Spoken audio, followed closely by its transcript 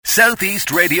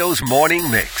Southeast Radio's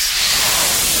morning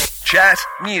mix. Chat,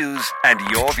 news and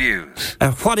your views.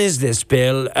 What is this,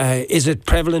 Bill? Is it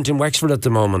prevalent in Wexford at the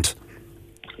moment?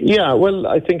 Yeah, well,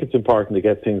 I think it's important to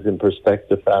get things in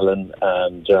perspective, Alan,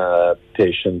 and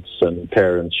patients and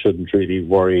parents shouldn't really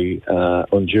worry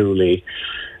unduly.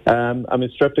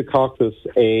 Streptococcus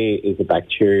A is a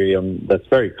bacterium that's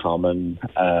very common,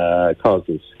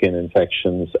 causes skin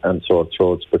infections and sore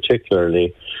throats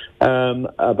particularly.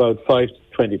 About 5 to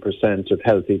 20% of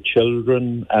healthy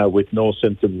children with no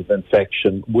symptoms of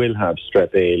infection will have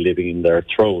Strep A living in their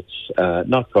throats,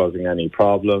 not causing any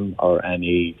problem or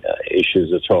any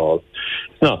issues at all.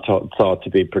 It's not thought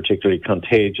to be particularly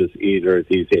contagious either,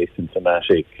 these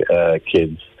asymptomatic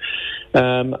kids.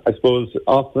 I suppose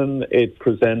often it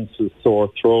presents as sore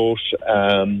throat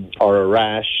or a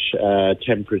rash,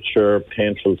 temperature,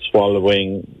 painful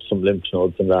swallowing, some lymph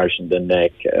nodes enlarged in the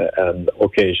neck, and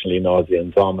occasionally nausea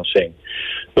and vomiting.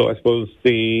 So I suppose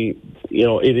it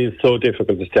is so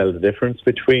difficult to tell the difference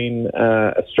between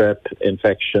a strep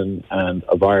infection and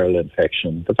a viral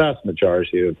infection. The vast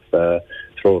majority of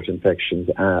throat infections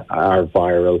are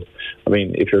viral. I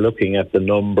mean, if you're looking at the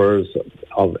numbers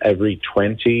of every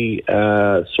 20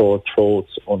 sore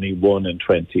throats, only 1 in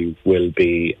 20 will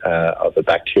be of a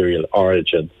bacterial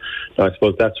origin. Now, I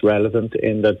suppose that's relevant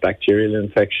in that bacterial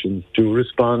infections do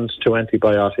respond to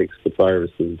antibiotics, but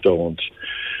viruses don't.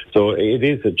 So it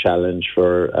is a challenge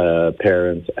for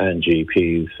parents and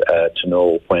GPs to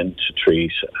know when to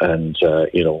treat and,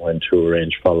 when to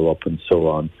arrange follow-up and so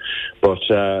on. But,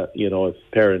 if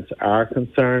parents are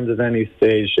concerned at any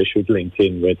stage, they should link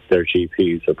in with their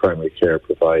GPs or primary care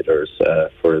providers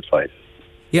for advice.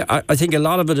 Yeah, I think a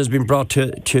lot of it has been brought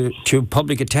to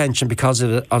public attention because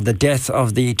of the death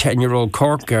of the 10-year-old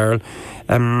Cork girl.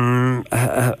 And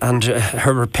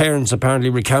her parents apparently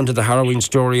recounted the harrowing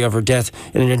story of her death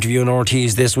in an interview on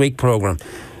RT's This Week programme.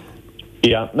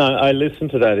 Yeah, no, I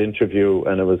listened to that interview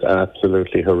and it was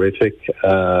absolutely horrific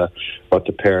what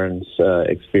the parents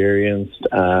experienced.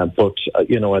 But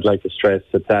I'd like to stress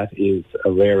that is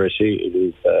a rarity. It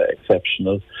is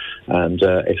exceptional, and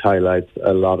it highlights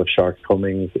a lot of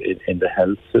shortcomings in the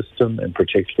health system, in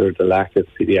particular the lack of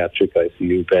paediatric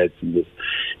ICU beds in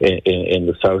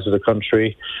the south of the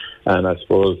country. And I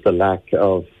suppose the lack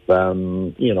of,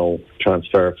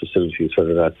 transfer facilities,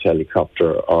 whether that's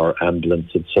helicopter or ambulance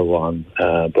and so on.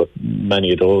 But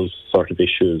many of those sort of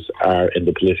issues are in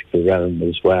the political realm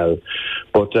as well.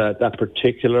 But that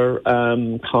particular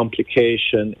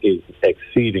complication is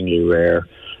exceedingly rare,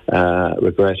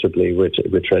 regrettably, with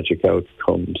tragic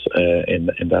outcomes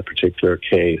in that particular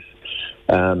case.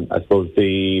 I suppose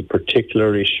the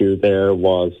particular issue there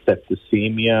was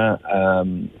septicemia,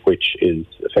 which is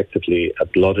effectively a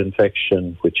blood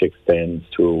infection which extends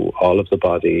to all of the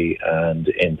body and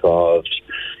involves,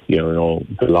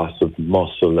 the loss of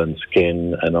muscle and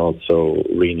skin and also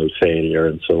renal failure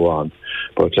and so on.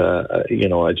 But,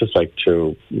 I'd just like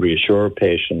to reassure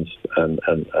patients and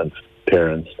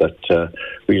parents that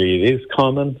really it is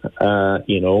common.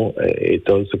 It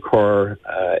does occur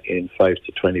in 5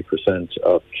 to 20%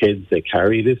 of kids. They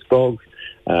carry this bug.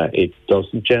 It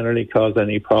doesn't generally cause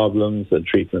any problems and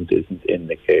treatment isn't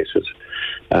indicated.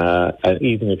 And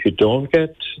even if you don't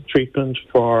get treatment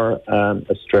for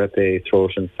a Strep A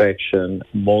throat infection,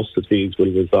 most of these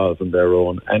will resolve on their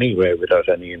own anyway without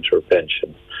any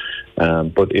intervention.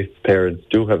 But if parents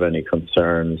do have any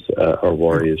concerns or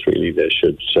worries, really, they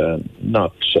should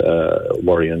not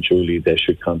worry unduly. They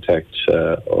should contact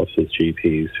us as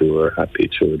GPs who are happy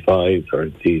to advise or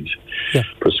indeed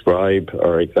prescribe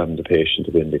or examine the patient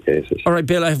if indicated. All right,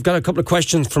 Bill, I've got a couple of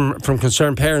questions from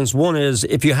concerned parents. One is,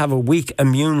 if you have a weak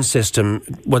immune system,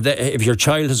 if your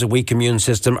child has a weak immune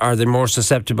system, are they more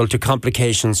susceptible to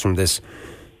complications from this?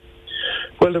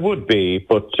 Well, it would be,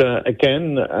 but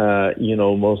again,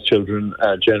 most children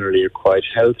generally are quite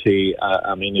healthy.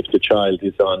 If the child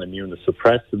is on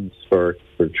immunosuppressants for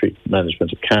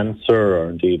management of cancer or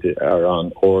indeed are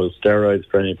on oral steroids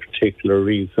for any particular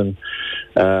reason,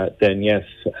 then yes,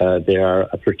 they are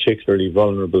a particularly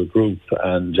vulnerable group.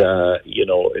 And,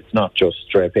 it's not just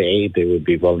Strep A they would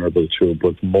be vulnerable to,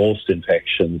 but most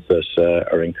infections that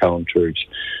are encountered,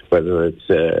 whether it's,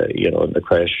 in the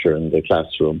creche or in the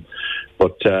classroom.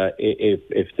 But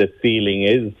if the feeling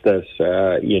is that,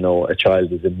 a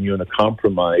child is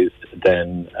immunocompromised,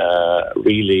 then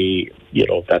really,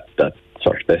 that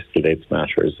sort of escalates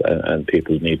matters and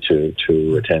people need to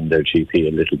attend their GP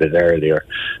a little bit earlier.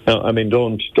 Now,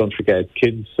 don't forget,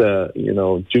 kids,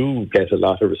 do get a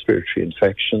lot of respiratory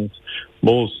infections.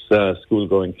 Most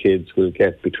school-going kids will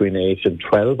get between 8 and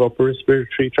 12 upper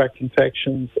respiratory tract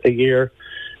infections a year.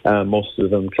 most of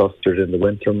them clustered in the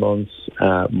winter months.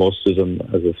 Most of them,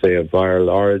 as I say, of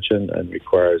viral origin and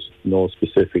requires no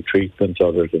specific treatment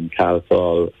other than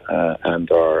Calpol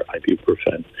and or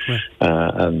ibuprofen. Right.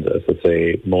 And as I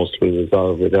say, most will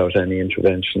resolve without any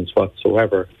interventions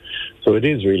whatsoever. So it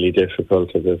is really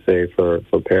difficult, as I say, for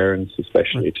parents,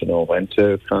 especially to know when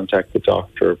to contact the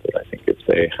doctor. But I think if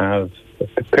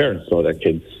parents know their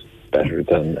kids better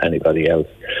than anybody else.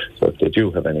 So if they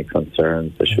do have any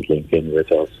concerns, they should link in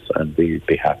with us, and we'd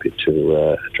be happy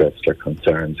to address their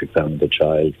concerns, examine the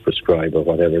child, prescribe or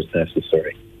whatever is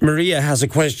necessary. Maria has a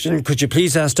question. Could you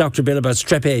please ask Dr. Bill about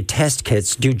Strep A test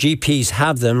kits? Do GPs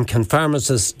have them? Can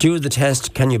pharmacists do the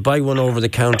test? Can you buy one over the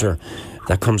counter?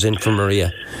 That comes in from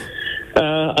Maria.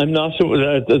 I'm not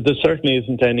sure. There certainly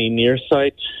isn't any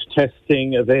near-site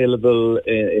testing available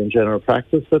in general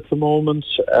practice at the moment.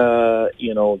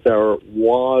 There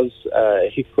was,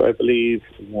 HICO, I believe,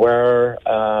 were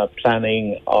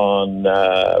planning on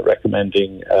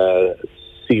recommending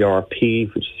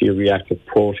CRP, which is C-reactive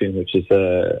protein, which is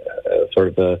a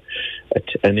sort of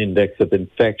an index of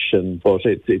infection, but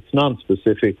it's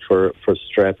non-specific for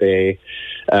Strep A.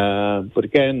 But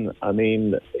again, I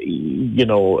mean,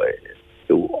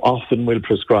 often will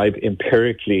prescribe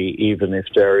empirically, even if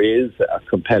there is a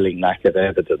compelling lack of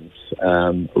evidence.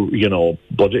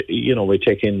 But we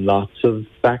take in lots of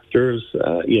factors.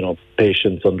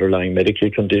 Patients' underlying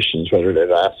medical conditions, whether they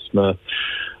have asthma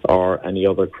or any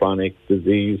other chronic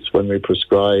disease, when we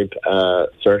prescribe.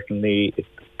 Certainly,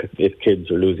 if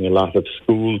kids are losing a lot of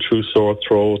school through sore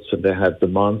throats and they have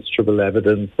demonstrable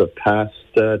evidence of past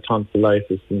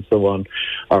tonsillitis and so on,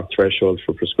 our threshold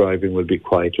for prescribing will be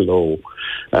quite low.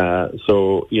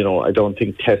 So, I don't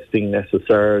think testing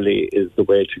necessarily is the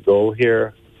way to go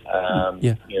here.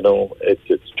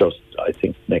 It's just, I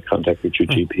think, make contact with your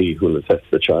GP who will assess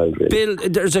the child. Really. Bill,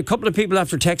 there's a couple of people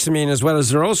after texting me in as well. Is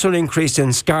there also an increase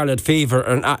in scarlet fever?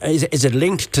 And is it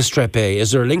linked to Strep A?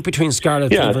 Is there a link between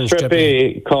scarlet fever and Strep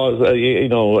A?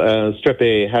 Strep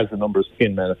A has a number of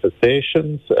skin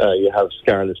manifestations. You have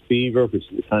scarlet fever,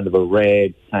 which is kind of a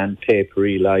red,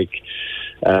 sandpapery-like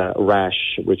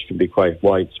rash, which can be quite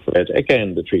widespread.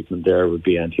 Again, the treatment there would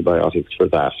be antibiotics for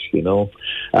that,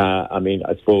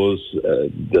 I suppose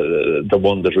the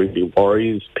one that really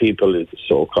worries people is the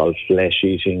so-called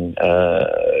flesh-eating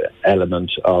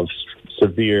element of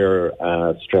severe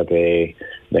Strep A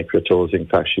necrotizing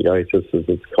fasciitis, as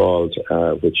it's called,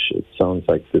 which it sounds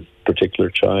like this particular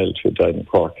child who died in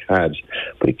Cork had.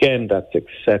 But again, that's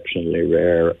exceptionally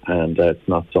rare, and it's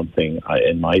not something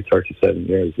in my 37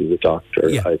 years as a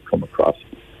doctor I've come across.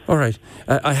 All right.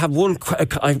 I have one.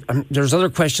 There's other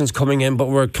questions coming in, but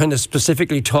we're kind of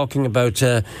specifically talking about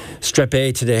Strep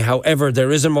A today. However,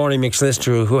 there is a morning mix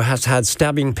listener who has had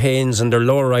stabbing pains in their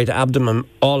lower right abdomen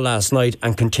all last night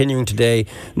and continuing today.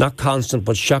 Not constant,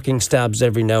 but shocking stabs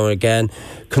every now and again.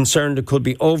 Concerned it could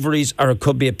be ovaries or it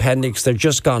could be appendix. They're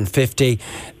just gone 50.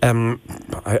 I'd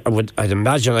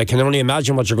imagine. I can only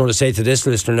imagine what you're going to say to this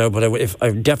listener now, but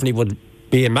I definitely would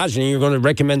be imagining you're going to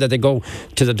recommend that they go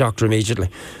to the doctor immediately.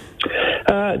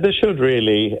 They should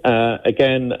really.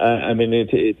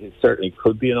 It certainly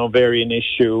could be an ovarian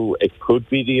issue. It could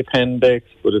be the appendix,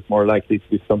 but it's more likely to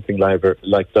be something like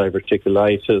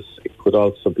diverticulitis. It could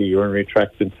also be urinary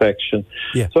tract infection.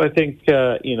 Yeah. So I think,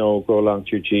 go along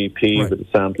to your GP with a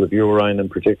sample of urine in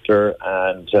particular,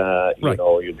 and,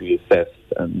 you'll be assessed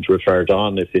and referred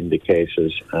on if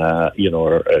indicated,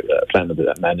 or a plan of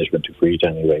management agreed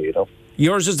anyway,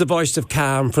 Yours is the voice of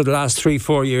calm for the last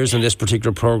 3-4 years in this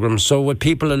particular programme. So with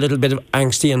people a little bit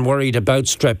angsty and worried about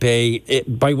Strep A,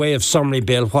 by way of summary,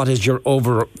 Bill, what is your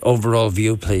overall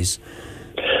view, please?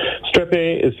 Strep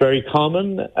A is very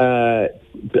common. 5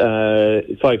 to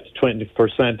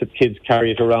 20% of kids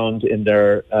carry it around in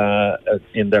their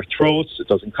throats. It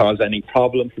doesn't cause any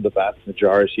problem for the vast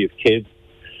majority of kids.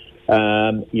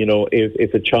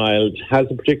 If a child has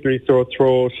a particularly sore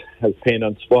throat, has pain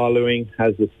on swallowing,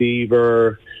 has a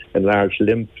fever, enlarged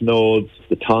lymph nodes,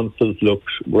 the tonsils look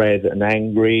red and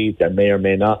angry, there may or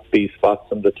may not be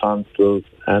spots on the tonsils,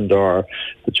 and or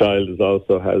the child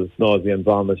also has nausea and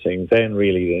vomiting, then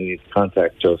really they need to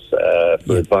contact us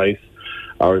for advice.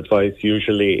 Our advice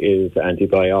usually is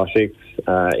antibiotics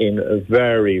in a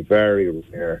very, very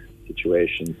rare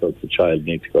situation, so the child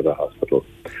needs to go to the hospital.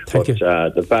 But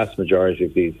the vast majority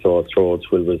of these sore throats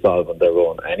will resolve on their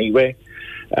own anyway.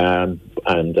 As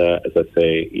I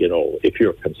say, if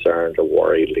you're concerned or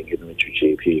worried, link in with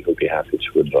your GP, who'll be happy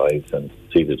to advise and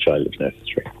see the child if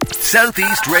necessary.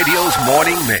 Southeast Radio's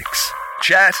morning mix.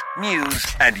 Chat,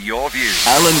 news and your views.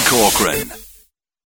 Alan Corcoran.